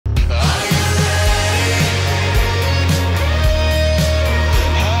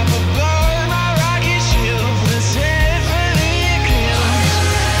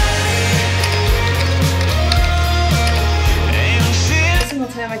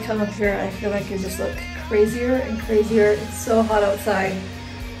come up here, I feel like I just look crazier and crazier. It's so hot outside.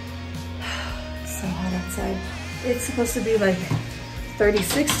 It's so hot outside. It's supposed to be like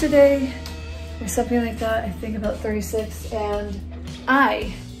 36 today or something like that. I think about 36, and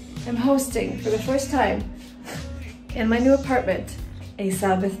I am hosting for the first time in my new apartment a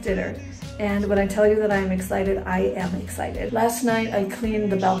Sabbath dinner. And when I tell you that I am excited, I am excited. Last night I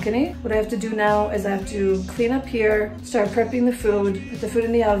cleaned the balcony. What I have to do now is I have to clean up here, start prepping the food, put the food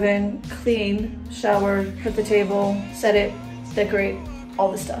in the oven, clean, shower, put the table, set it, decorate,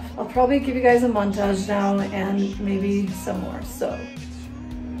 all the stuff. I'll probably give you guys a montage now and maybe some more, so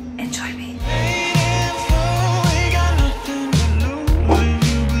enjoy me.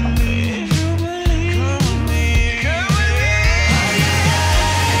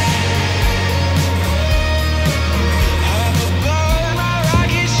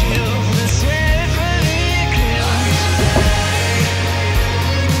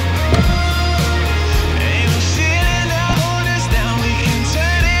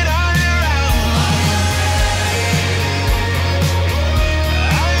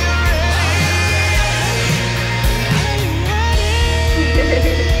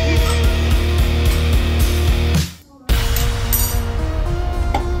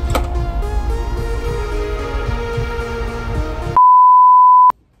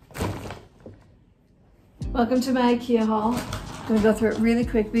 Welcome to my Ikea haul. I'm gonna go through it really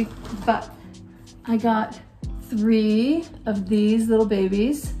quickly, but I got 3 of these little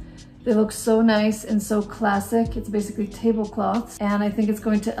babies. They look so nice and so classic. It's basically tablecloths, and I think it's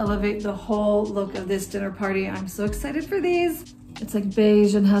going to elevate the whole look of this dinner party. I'm so excited for these. It's like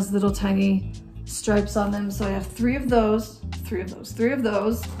beige and has little tiny stripes on them. So I have 3 of those, 3 of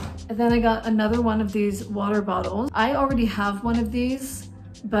those. And then I got another one of these water bottles. I already have one of these,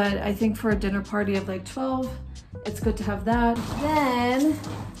 but I think for a dinner party of like 12, it's good to have that. Then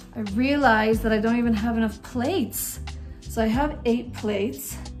I realized that I don't even have enough plates. So I have 8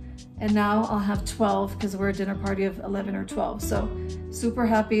 plates, and now I'll have 12 because we're a dinner party of 11 or 12. So super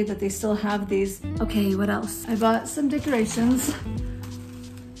happy that they still have these. Okay, what else? I bought some decorations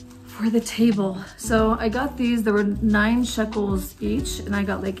for the table. So I got these, there were 9 shekels each, and I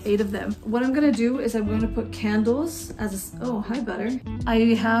got like 8 of them. What I'm gonna do is I'm going to put candles as a, oh, hi Butter.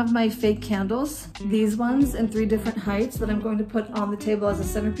 I have my fake candles, these ones in 3 different heights that I'm going to put on the table as a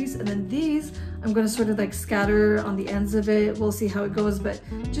centerpiece, and then these I'm gonna sort of like scatter on the ends of it. We'll see how it goes, but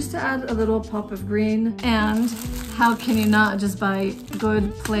just to add a little pop of green. And how can you not just buy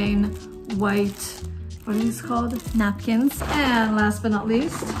good plain white, what are these called? Napkins. And last but not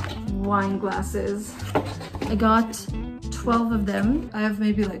least, wine glasses. I got 12 of them. I have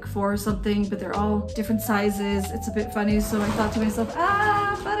maybe like 4 or something, but they're all different sizes. It's a bit funny, so I thought to myself,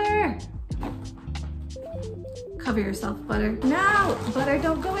 ah, Butter! Cover yourself, Butter. No, Butter,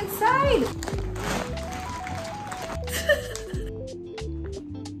 don't go inside!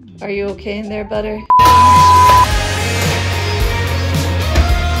 Are you okay in there, Butter?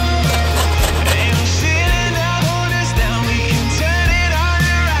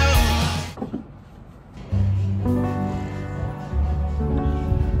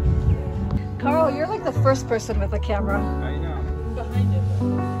 Carl, you're like the first person with a camera. I know. Behind it.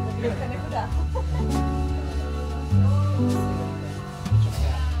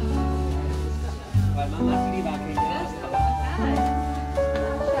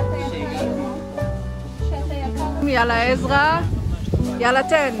 יאללה עזרא, יאללה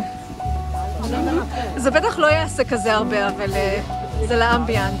תן. זה בטח לא יעשה כזה הרבה, אבל זה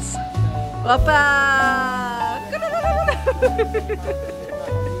לאמביאנס. הופה!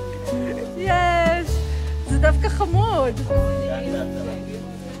 יש! זה דווקא חמוד.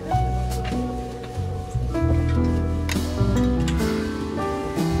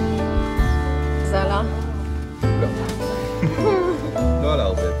 זה עלה? לא. לא עלה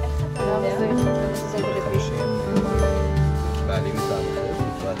הרבה. בעלים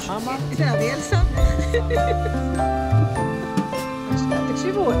זה אריאל שם?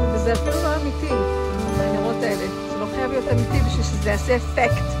 תקשיבו, וזה אפילו לא אמיתי, הנרות האלה. זה לא חייב להיות אמיתי בשביל שזה יעשה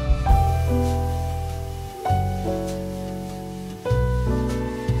אפקט.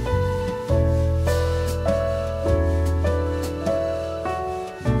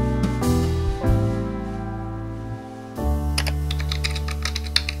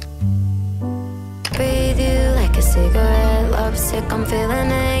 Cigarette, lovesick, I'm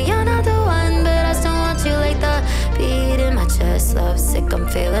feeling it. You're not the one, but I still want you like the beat in my chest. Lovesick, I'm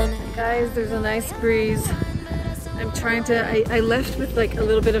feeling it. Guys, there's a nice breeze. I'm trying to, I left with like a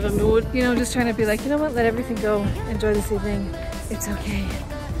little bit of a mood, you know, just trying to be like, you know what, let everything go. Enjoy this evening. It's okay.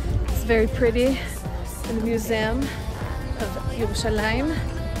 It's very pretty in the Museum of Yerushalayim.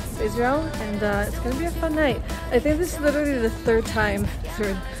 Israel, and it's gonna be a fun night. I think this is literally the third time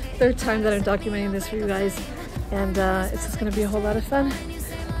that I'm documenting this for you guys, and it's just gonna be a whole lot of fun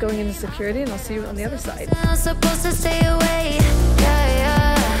going into security, and I'll see you on the other side. I'm supposed to stay away, yeah,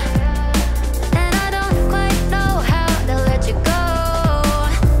 yeah. And I don't quite know how to let you go,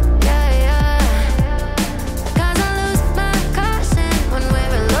 yeah, yeah. 'Cause I lose my caution when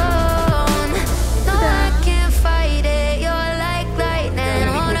we're alone. No, I can't fight it, you're like lightning,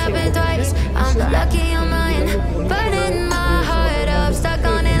 won't happen twice. I'm lucky you're mine, burning my heart up, stuck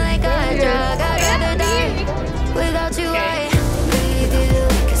on it like a drug. I'd rather die without you, I breathe you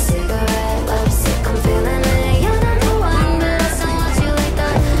like a cigarette, love sick, I'm feeling it. You're not the one, but I still want you like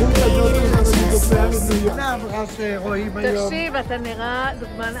that. Bleed in my chest, love sick. תקשיב, אתה נראה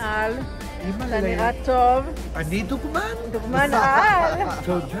דוגמן על, אתה נראה טוב. אני דוגמן? דוגמן על.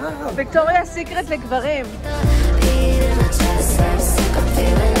 תודה. ויקטוריה סיקרט לגברים. Bleed in my chest, love sick, I'm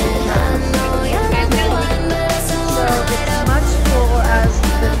feeling it. I know you're not the one, but I still So want you it's much full as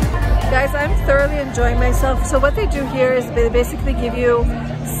guys, I'm thoroughly enjoying myself. So what they do here is they basically give you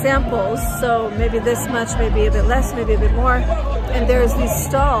samples. So maybe this much, maybe a bit less, maybe a bit more. And there's these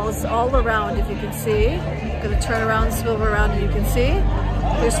stalls all around, if you can see. I'm gonna turn around, swivel around, and you can see.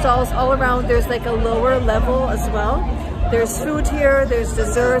 There's stalls all around. There's like a lower level as well. There's food here, there's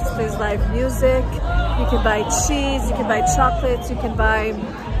desserts, there's live music. You can buy cheese, you can buy chocolates, you can buy,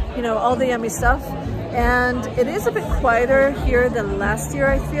 you know, all the yummy stuff. And it is a bit quieter here than last year,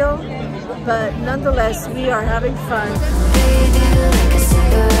 I feel. But nonetheless, we are having fun. Breathe you like a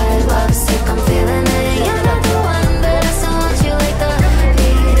cigarette, love sick, I'm feeling it. You're not the one, but I still want you like that.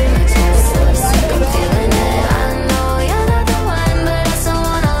 Bleed in my chest, love sick, I'm feeling it. I know you're not the one, but I still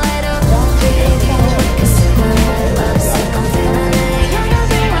wanna light up. Breathe you like a cigarette, love sick, I'm feeling it. You're not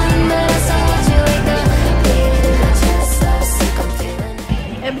the one, but I still want you like that. Bleed in my chest, love sick, I'm feeling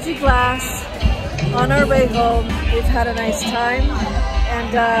it. Empty glass. On our way home, we've had a nice time.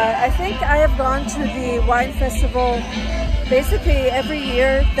 And I think I have gone to the wine festival basically every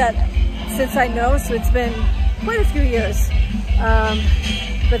year since I know, so it's been quite a few years.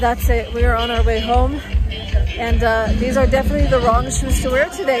 But that's it, we are on our way home. And these are definitely the wrong shoes to wear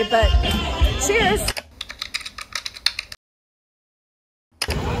today, but cheers!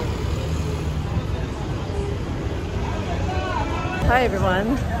 Hi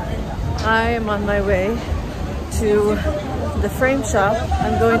everyone, I am on my way to the frame shop.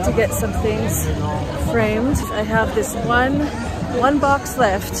 I'm going to get some things framed. I have this one box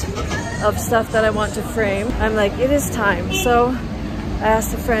left of stuff that I want to frame. I'm like, it is time. So I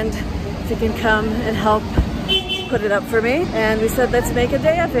asked a friend if he can come and help put it up for me. And we said, let's make a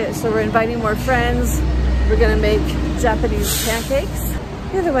day of it. So we're inviting more friends. We're gonna make Japanese pancakes.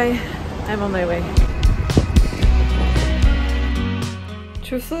 Either way, I'm on my way.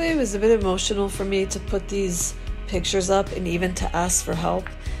 Truthfully, it was a bit emotional for me to put these pictures up and even to ask for help.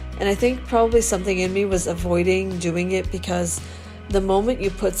 And I think probably something in me was avoiding doing it because the moment you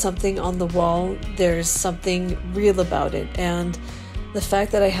put something on the wall, there's something real about it. And the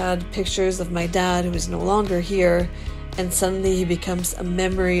fact that I had pictures of my dad who is no longer here and suddenly he becomes a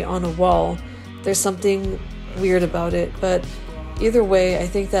memory on a wall, there's something weird about it. But either way, I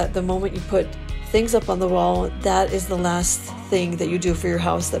think that the moment you put things up on the wall, that is the last thing that you do for your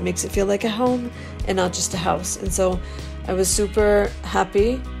house that makes it feel like a home and not just a house. And so I was super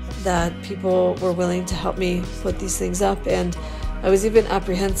happy that people were willing to help me put these things up, and I was even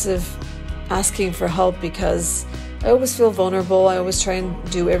apprehensive asking for help because I always feel vulnerable. I always try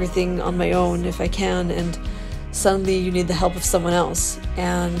and do everything on my own if I can, and suddenly you need the help of someone else.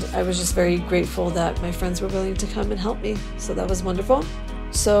 And I was just very grateful that my friends were willing to come and help me. So that was wonderful.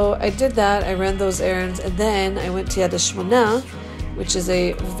 So I did that, I ran those errands, and then I went to Yad Hashmona, which is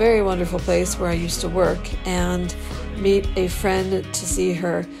a very wonderful place where I used to work, and meet a friend to see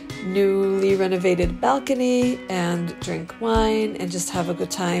her newly renovated balcony and drink wine and just have a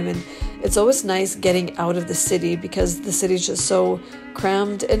good time. And it's always nice getting out of the city because the city is just so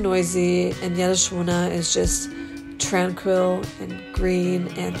crammed and noisy, and Yad Hashmona is just tranquil and green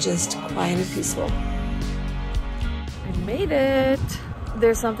and just quiet and peaceful. I made it!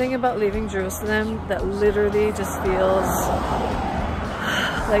 There's something about leaving Jerusalem that literally just feels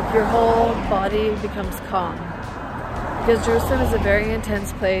like your whole body becomes calm. Because Jerusalem is a very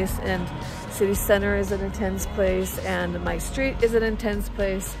intense place, and city center is an intense place, and my street is an intense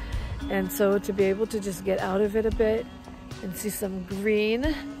place. And so to be able to just get out of it a bit and see some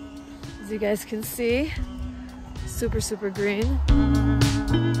green, as you guys can see, super, super green.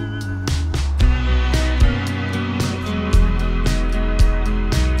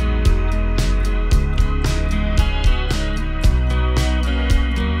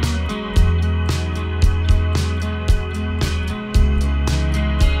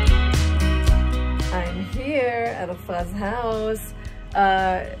 grandma's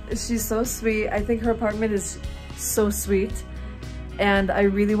house. She's so sweet. I think her apartment is so sweet. And I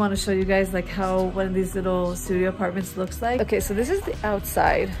really want to show you guys like how one of these little studio apartments looks like. Okay, so this is the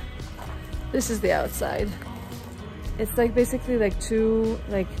outside. This is the outside. It's like basically like two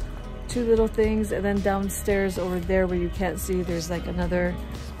little things, and then downstairs over there where you can't see, there's like another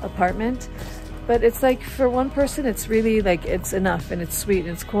apartment. But it's like for one person, it's really like, it's enough and it's sweet and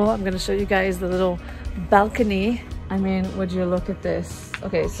it's cool. I'm gonna show you guys the little balcony. I mean, would you look at this?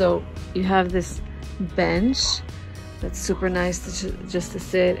 Okay, so you have this bench that's super nice to just to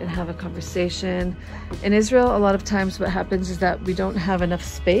sit and have a conversation. In Israel, a lot of times what happens is that we don't have enough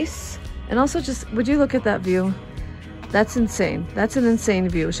space. And also just, would you look at that view? That's insane. That's an insane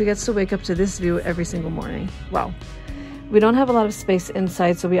view. She gets to wake up to this view every single morning. Wow. We don't have a lot of space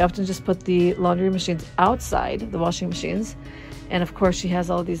inside, so we often just put the laundry machines outside, the washing machines. And of course, she has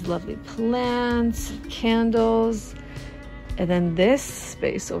all these lovely plants, candles. And then this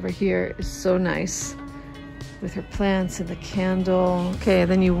space over here is so nice with her plants and the candle. Okay,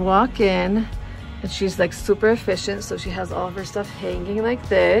 then you walk in and she's like super efficient. So she has all of her stuff hanging like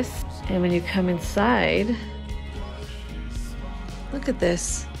this. And when you come inside, look at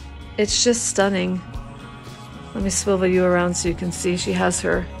this. It's just stunning. Let me swivel you around so you can see. She has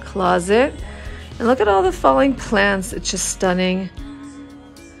her closet. And look at all the falling plants. It's just stunning.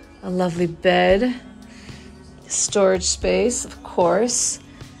 A lovely bed. Storage space, of course.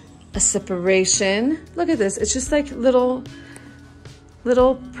 A separation. Look at this. It's just like little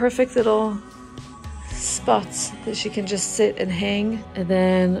perfect little spots that she can just sit and hang. And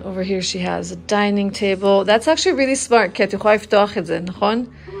then over here she has a dining table. That's actually really smart.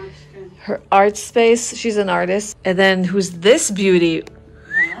 Her art space. She's an artist. And then who's this beauty?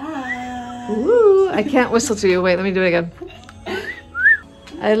 Ooh, I can't whistle to you. Wait, let me do it again.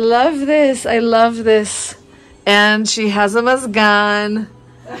 I love this. I love this. And she has a mazgan.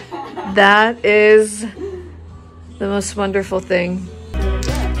 That is the most wonderful thing.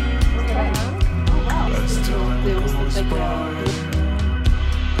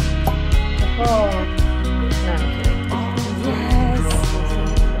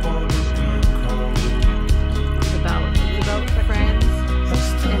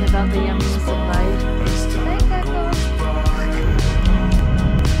 About the yumminess of life.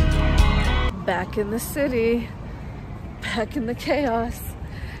 Back in the city, back in the chaos.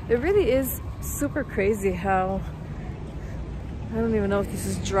 It really is super crazy how, I don't even know if this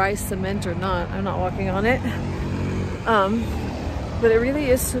is dry cement or not. I'm not walking on it. But it really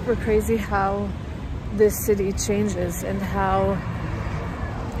is super crazy how this city changes and how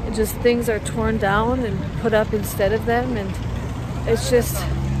just things are torn down and put up instead of them. And it's just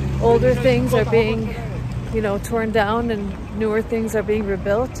older things are being, you know, torn down and newer things are being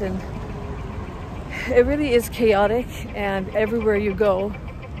rebuilt, and it really is chaotic. And everywhere you go,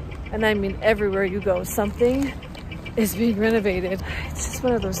 and I mean everywhere you go, something is being renovated. It's just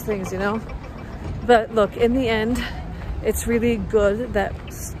one of those things, you know. But look, in the end, it's really good that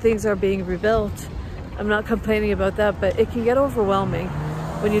things are being rebuilt. I'm not complaining about that, but it can get overwhelming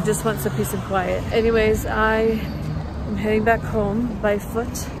when you just want some peace and quiet. Anyways, I'm heading back home by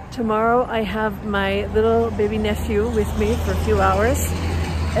foot. Tomorrow I have my little baby nephew with me for a few hours,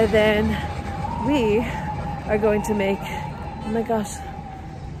 and then we are going to make, oh my gosh,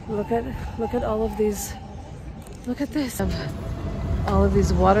 look at all of these, look at this, all of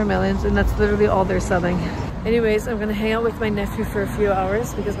these watermelons, and that's literally all they're selling. Anyways, I'm gonna hang out with my nephew for a few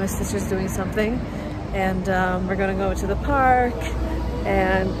hours because my sister's doing something, and we're gonna go to the park,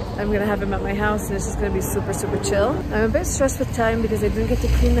 and I'm gonna have him at my house, and it's just gonna be super, super chill. I'm a bit stressed with time because I didn't get to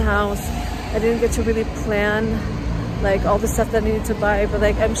clean the house. I didn't get to really plan like all the stuff that I needed to buy, but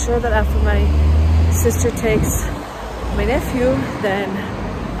like I'm sure that after my sister takes my nephew, then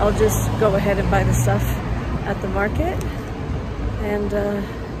I'll just go ahead and buy the stuff at the market. And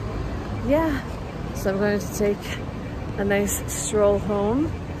yeah, so I'm going to take a nice stroll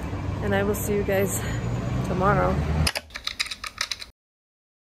home, and I will see you guys tomorrow.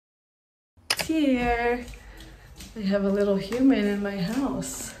 Here, I have a little human in my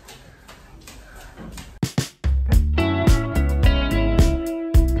house.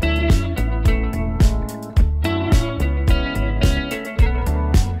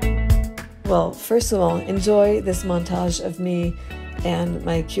 Well, first of all, enjoy this montage of me and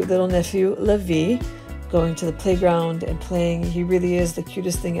my cute little nephew, Levi, going to the playground and playing. He really is the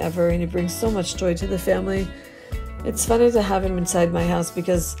cutest thing ever, and he brings so much joy to the family. It's funny to have him inside my house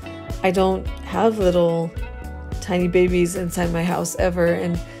because I don't have little tiny babies inside my house ever,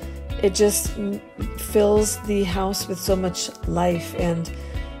 and it just fills the house with so much life. And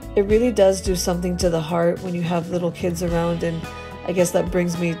it really does do something to the heart when you have little kids around. And I guess that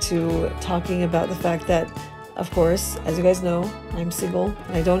brings me to talking about the fact that, of course, as you guys know, I'm single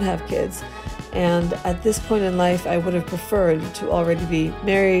and I don't have kids. And at this point in life, I would have preferred to already be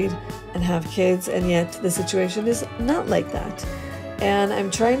married and have kids, and yet the situation is not like that. And I'm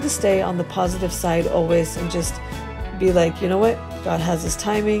trying to stay on the positive side always and just be like, you know what? God has his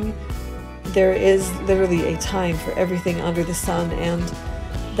timing. There is literally a time for everything under the sun, and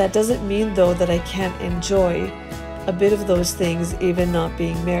that doesn't mean though that I can't enjoy a bit of those things even not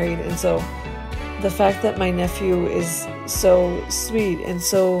being married. And so the fact that my nephew is so sweet and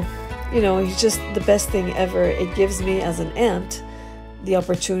so, you know, he's just the best thing ever. It gives me as an aunt the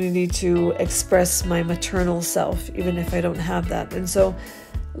opportunity to express my maternal self, even if I don't have that. And so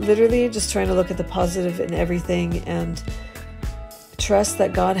literally just trying to look at the positive in everything and trust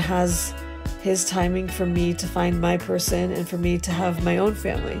that God has his timing for me to find my person and for me to have my own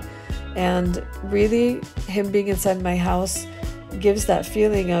family. And really, him being inside my house gives that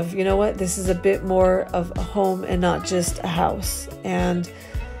feeling of, you know what, this is a bit more of a home and not just a house. And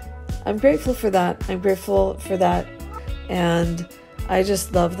I'm grateful for that. I'm grateful for that. And I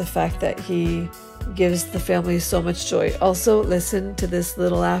just love the fact that he gives the family so much joy. Also, listen to this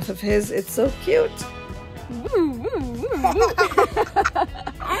little laugh of his. It's so cute. Woo, woo, woo, woo.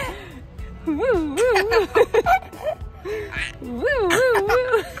 Woo, woo, woo. Woo, woo,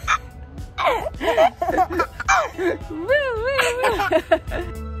 woo. Woo, woo, woo.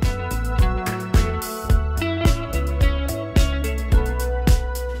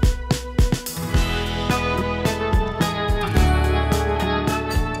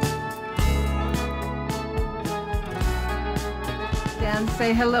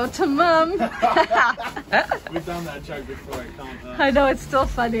 Say hello to Mom. We've done that joke before, I can't. I know, it's still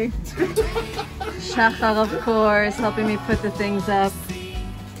funny. Shachar, of course, helping me put the things up.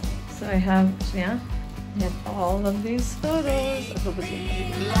 So I have, yeah, I have all of these photos. Let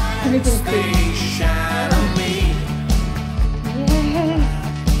me put a quick.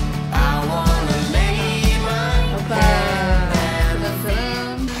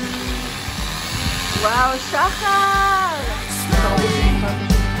 Wow, Shachar!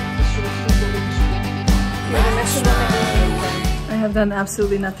 I have done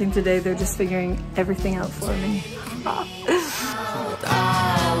absolutely nothing today. They're just figuring everything out for me.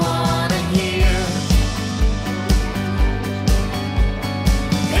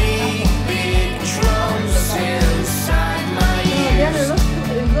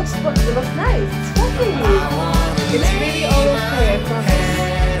 It looks nice. It's fluffy. It's really all okay, I promise.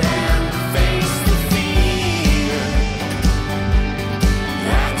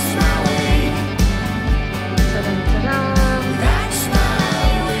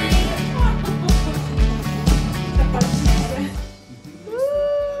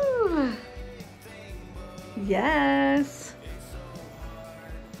 Yes.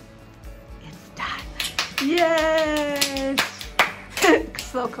 It's done. Yes.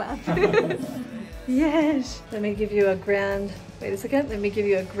 Slow clap. Yes. Let me give you a grand, wait a second. Let me give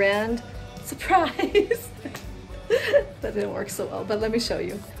you a grand surprise. That didn't work so well, but let me show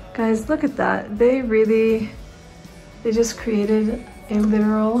you. Guys, look at that. They just created a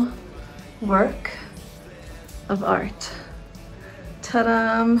literal work of art.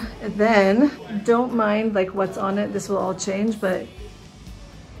 Ta-da! And then, don't mind like what's on it. This will all change, but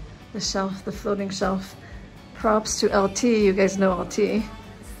the shelf, the floating shelf. Props to LT, you guys know LT.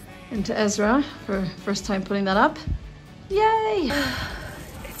 And to Ezra for first time putting that up. Yay!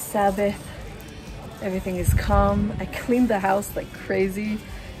 It's Sabbath. Everything is calm. I cleaned the house like crazy.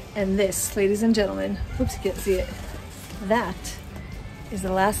 And this, ladies and gentlemen, oops, you can't see it. That is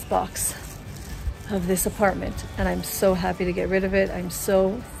the last box of this apartment, and I'm so happy to get rid of it. I'm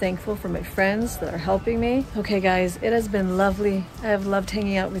so thankful for my friends that are helping me. Okay guys, it has been lovely. I have loved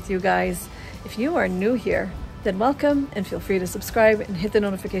hanging out with you guys. If you are new here, then welcome, and feel free to subscribe and hit the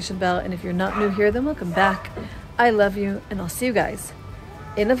notification bell. And if you're not new here, then welcome back. I love you, and I'll see you guys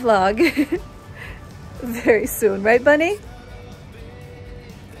in a vlog very soon. Right, Bunny?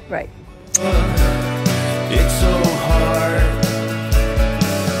 Right.